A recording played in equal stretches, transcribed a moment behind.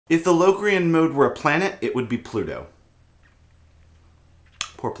If the Locrian mode were a planet, it would be Pluto.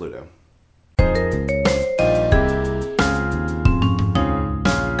 Poor Pluto.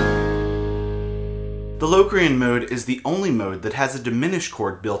 The Locrian mode is the only mode that has a diminished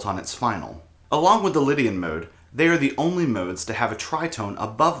chord built on its final. Along with the Lydian mode, they are the only modes to have a tritone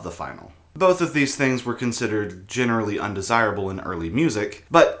above the final. Both of these things were considered generally undesirable in early music,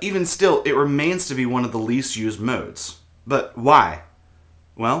 but even still, it remains to be one of the least used modes. But why?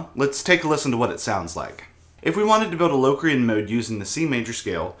 Well, let's take a listen to what it sounds like. If we wanted to build a Locrian mode using the C major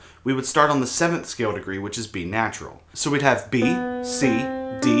scale, we would start on the 7th scale degree, which is B natural. So we'd have B, C,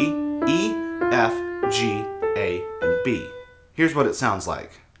 D, E, F, G, A, and B. Here's what it sounds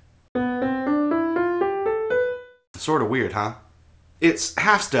like. Sort of weird, huh? Its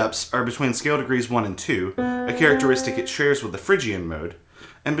half steps are between scale degrees 1 and 2, a characteristic it shares with the Phrygian mode,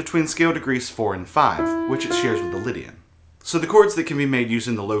 and between scale degrees 4 and 5, which it shares with the Lydian. So the chords that can be made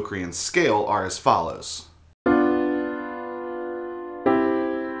using the Locrian scale are as follows.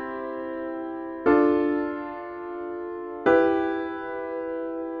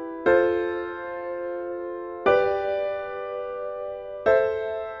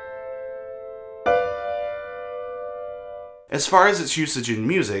 As far as its usage in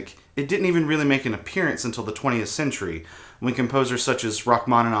music, it didn't even really make an appearance until the 20th century, when composers such as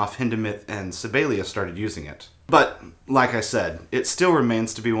Rachmaninoff, Hindemith, and Sibelius started using it. But, like I said, it still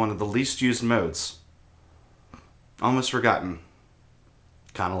remains to be one of the least used modes. Almost forgotten.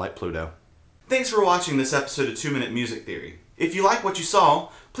 Kinda like Pluto. Thanks for watching this episode of 2-Minute Music Theory. If you like what you saw,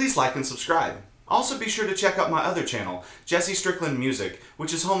 please like and subscribe. Also be sure to check out my other channel, Jesse Strickland Music,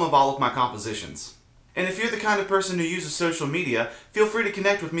 which is home of all of my compositions. And if you're the kind of person who uses social media, feel free to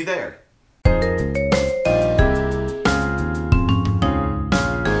connect with me there.